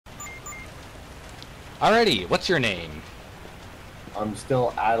Alrighty, what's your name? I'm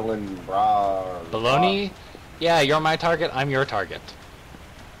still Adeline Bra. Baloney? Yeah, you're my target, I'm your target.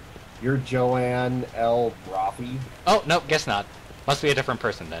 You're Joanne L. Broffi. Oh, no, guess not. Must be a different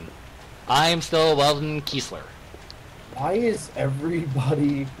person then. I'm still Weldon Kiesler. Why is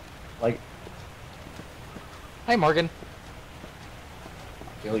everybody like? Hi, Morgan.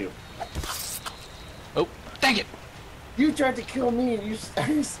 I'll kill you. Oh, dang it! You tried to kill me, and you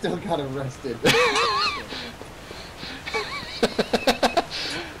still got arrested.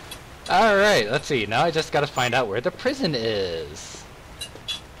 Alright, let's see. Now I just gotta find out where the prison is.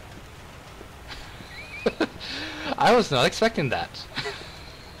 I was not expecting that.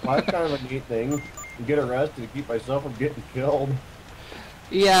 Well, that's kind of a neat thing. You get arrested to keep myself from getting killed.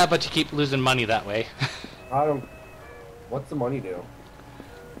 Yeah, but you keep losing money that way. I don't. What's the money do?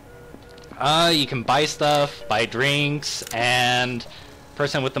 You can buy stuff, buy drinks, and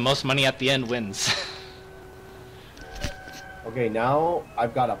person with the most money at the end wins. Okay, now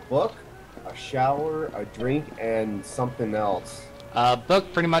I've got a book, a shower, a drink, and something else.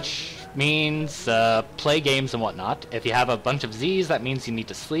 Book pretty much means play games and whatnot. If you have a bunch of Z's, that means you need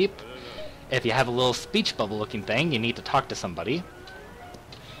to sleep. If you have a little speech bubble looking thing, you need to talk to somebody.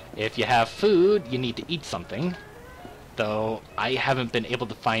 If you have food, you need to eat something. Though I haven't been able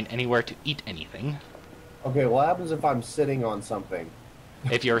to find anywhere to eat anything. Okay, what happens if I'm sitting on something?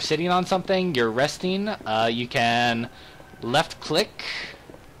 If you're sitting on something, you're resting, you can left click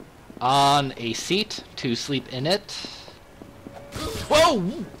on a seat to sleep in it.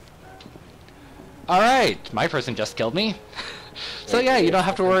 Whoa! Alright, my person just killed me. So yeah, you don't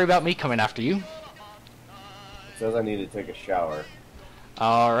have to worry about me coming after you. It says I need to take a shower.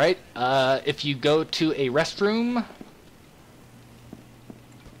 Alright, if you go to a restroom,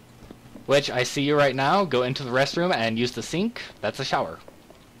 which I see you right now, go into the restroom and use the sink, that's a shower.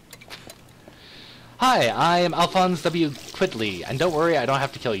 Hi, I am Alphonse W. Quidley, and don't worry, I don't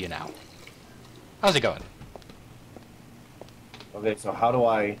have to kill you now. How's it going? Okay, so how do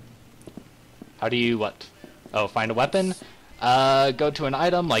I... How do you what? Oh, find a weapon? Go to an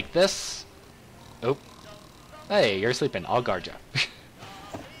item like this. Oh. Hey, you're sleeping. I'll guard you.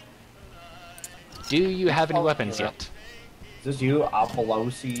 Do you have any weapons yet? Is this you,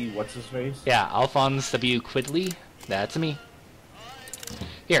 Apollosi, what's his face? Yeah, Alphonse W. Quidley. That's me.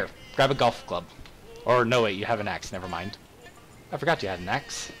 Here, grab a golf club. Or no, wait, you have an axe. Never mind. I forgot you had an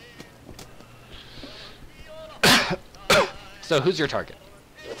axe. So, who's your target?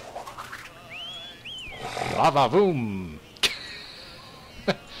 Lava boom!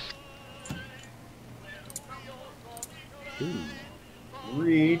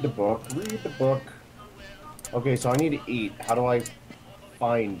 Read the book, read the book. Okay, so I need to eat. How do I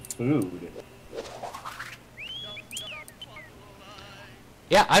find food?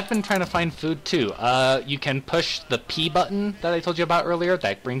 Yeah, I've been trying to find food too. You can push the P button that I told you about earlier.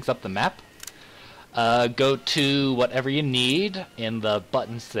 That brings up the map. Go to whatever you need in the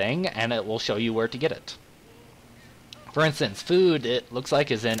buttons thing, and it will show you where to get it. For instance, food, it looks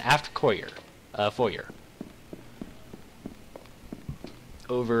like, is in aft foyer.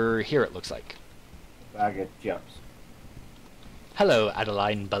 Over here, it looks like. Bag of chips. Hello,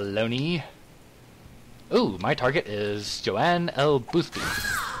 Adeline Baloney. Ooh, my target is Joanne L. Boothby.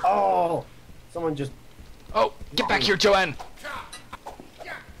 Oh! Someone just... Oh, get back here, Joanne!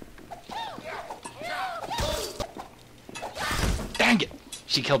 Dang it!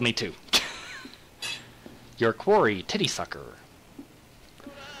 She killed me too. Your quarry, titty sucker.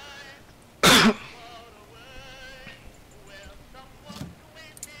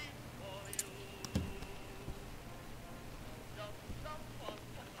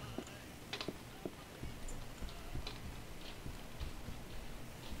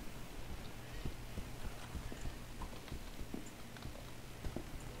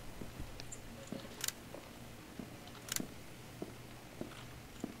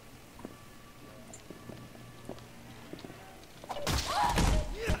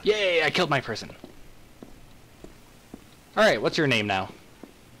 Yay, I killed my person. Alright, what's your name now?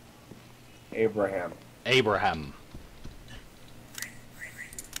 Abraham. Abraham.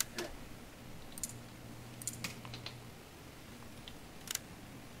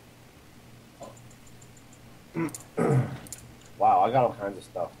 Wow, I got all kinds of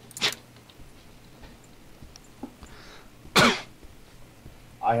stuff.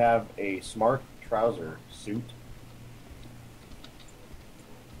 I have a smart trouser suit.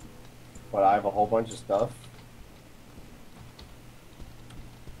 But I have a whole bunch of stuff.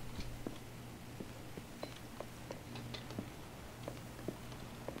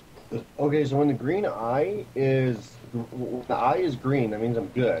 Okay, so when the green eye is... When the eye is green, that means I'm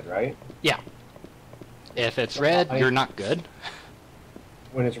good, right? Yeah. If it's red, you're not good.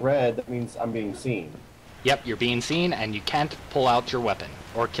 When it's red, that means I'm being seen. Yep, you're being seen, and you can't pull out your weapon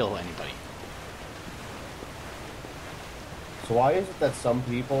or kill anybody. So why is it that some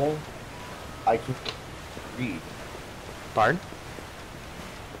people I can't read? Pardon?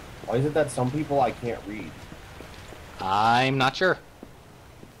 Why is it that some people I can't read? I'm not sure.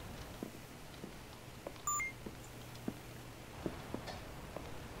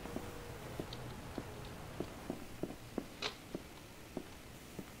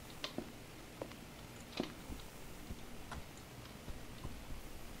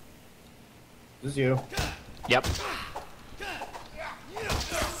 This is you. Yep.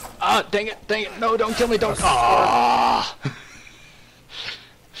 Ah, dang it, dang it. No, don't kill me, don't. Ah!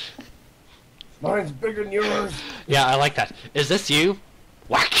 Mine's bigger than yours. Yeah, I like that. Is this you?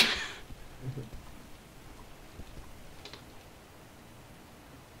 Whack!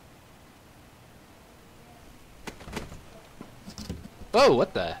 Whoa,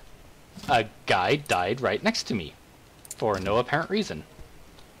 what the? A guy died right next to me. For no apparent reason.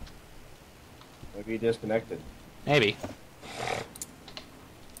 Maybe he disconnected. Maybe.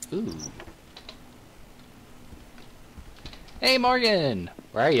 Ooh. Hey, Morgan!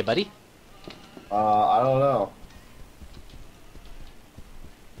 Where are you, buddy? I don't know.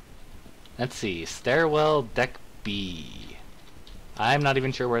 Let's see. Stairwell Deck B. I'm not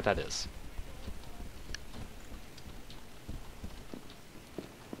even sure where that is.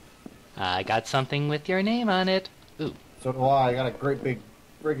 I got something with your name on it. Ooh. So do I. I got a great big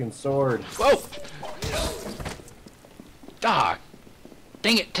friggin' sword. Whoa! Ah!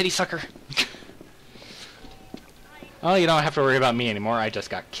 Dang it, titty sucker! Oh, you don't have to worry about me anymore. I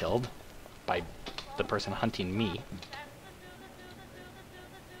just got killed by the person hunting me.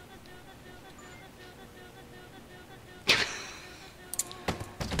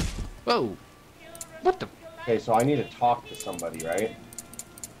 Whoa! What the? Okay, so I need to talk to somebody, right?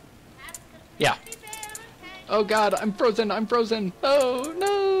 Yeah. Oh god, I'm frozen, I'm frozen! Oh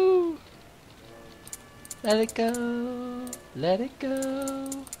no! Let it go, let it go.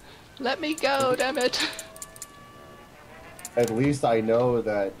 Let me go, damn it! At least I know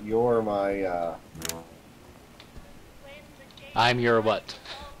that you're my, I'm your what?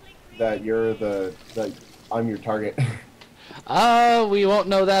 that you're that I'm your target. We won't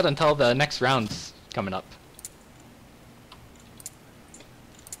know that until the next round's coming up.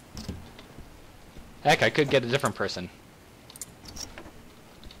 Heck, I could get a different person.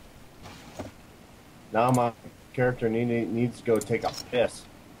 Now my character needs to go take a piss.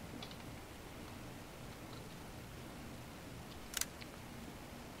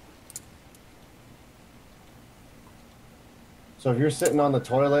 So if you're sitting on the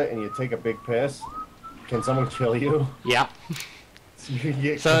toilet and you take a big piss, can someone kill you? Yeah.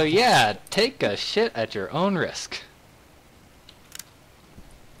 So yeah, take a shit at your own risk.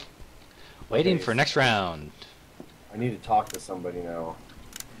 Waiting for next round. I need to talk to somebody now.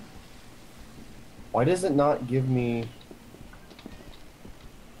 Why does it not give me...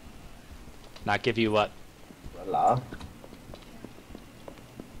 Not give you what? Voila.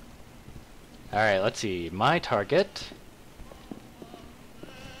 Alright, let's see. My target.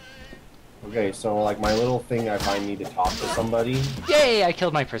 Okay, so like my little thing, if I need to talk to somebody. Yay, I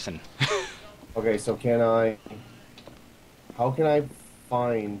killed my person. Okay, so can I... How can I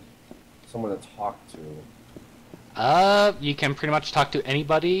find someone to talk to? You can pretty much talk to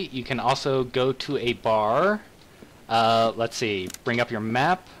anybody. You can also go to a bar. Let's see. Bring up your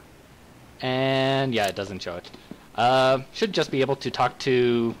map. And yeah, it doesn't show it. Should just be able to talk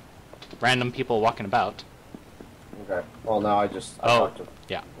to random people walking about. Okay. Well, now I talked to...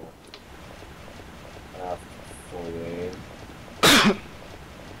 Yeah. 48.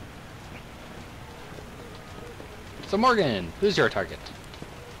 So Morgan, who's your target?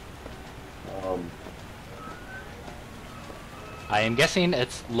 I am guessing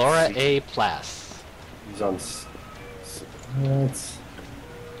it's Laura A. Plass. He's on... Let's...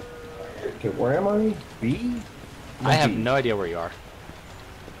 Okay, where am I? B? I have no idea where you are.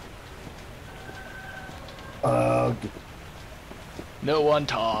 No one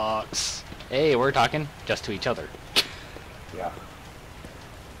talks. Hey, we're talking just to each other. Yeah.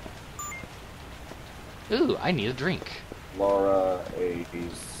 Ooh, I need a drink. Laura A.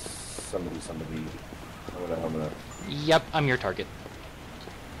 Somebody. I'm gonna... Yep, I'm your target.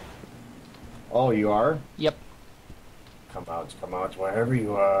 Oh, you are? Yep. Come out, wherever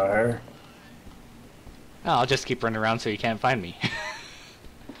you are. I'll just keep running around so you can't find me.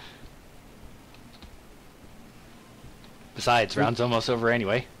 Besides, round's almost over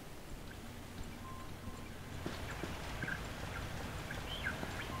anyway.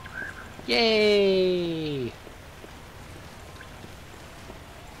 Yay!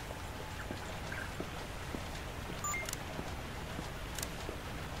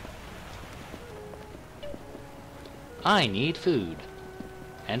 I need food.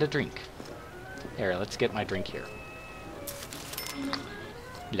 And a drink. Here, let's get my drink here.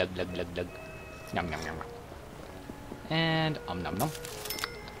 Glug, glug, glug, glug. Yum, yum, yum. And, nom, nom.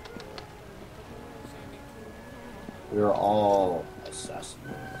 We're all assassins.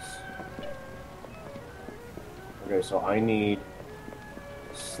 Okay, so I need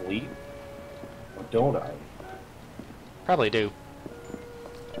sleep? Or don't I? Probably do.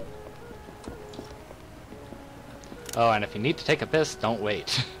 Oh, and if you need to take a piss, don't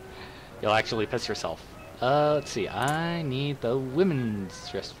wait. You'll actually piss yourself. Let's see. I need the women's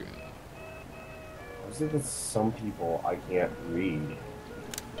restroom. I think that some people I can't read.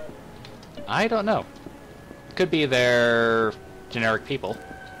 I don't know. Could be they're generic people.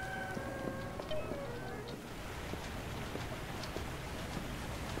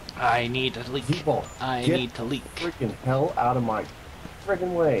 I need to leak. People, I get need to leak. freaking hell out of my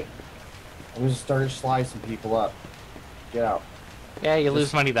freaking way. I'm gonna start slicing people up. Get out. Yeah, you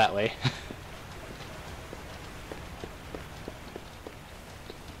lose money that way.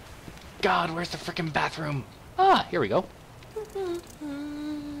 God, where's the frickin' bathroom? Ah, here we go.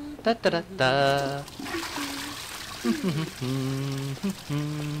 Da da da da.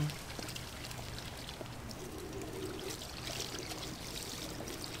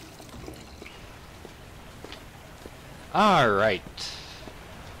 All right.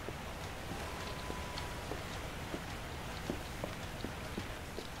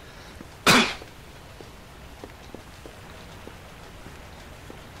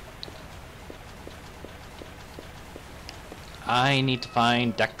 I need to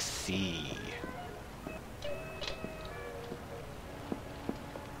find Deck C.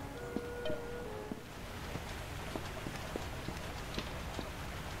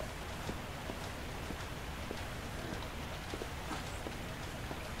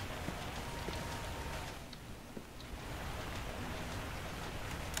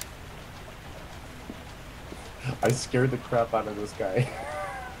 I scared the crap out of this guy.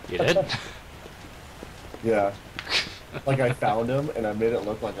 You did? Yeah. Like I found him and I made it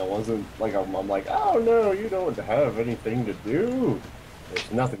look like I wasn't like I'm like, oh no, you don't have anything to do.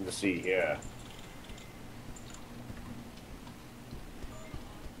 There's nothing to see here.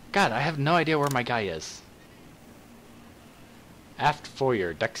 God, I have no idea where my guy is. Aft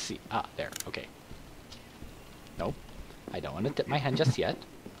foyer, Deck C. Ah, there. Okay. Nope. I don't want to dip my hand just yet.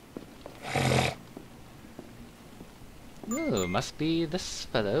 Ooh, must be this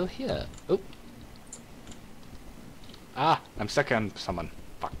fellow here. Oh. Ah, I'm stuck on someone.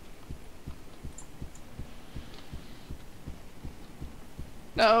 Fuck.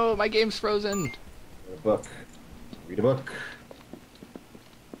 No, my game's frozen. Read a book. Read a book.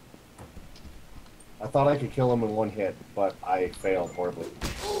 I thought I could kill him in one hit, but I failed horribly.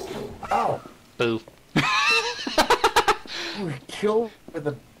 Ow! Boo. You were killed with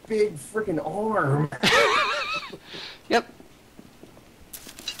a big freaking arm. Yep.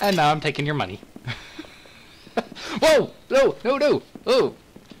 And now I'm taking your money. Whoa! No! No! No! Oh!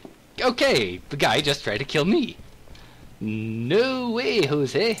 Okay, the guy just tried to kill me. No way,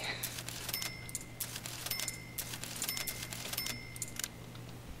 Jose.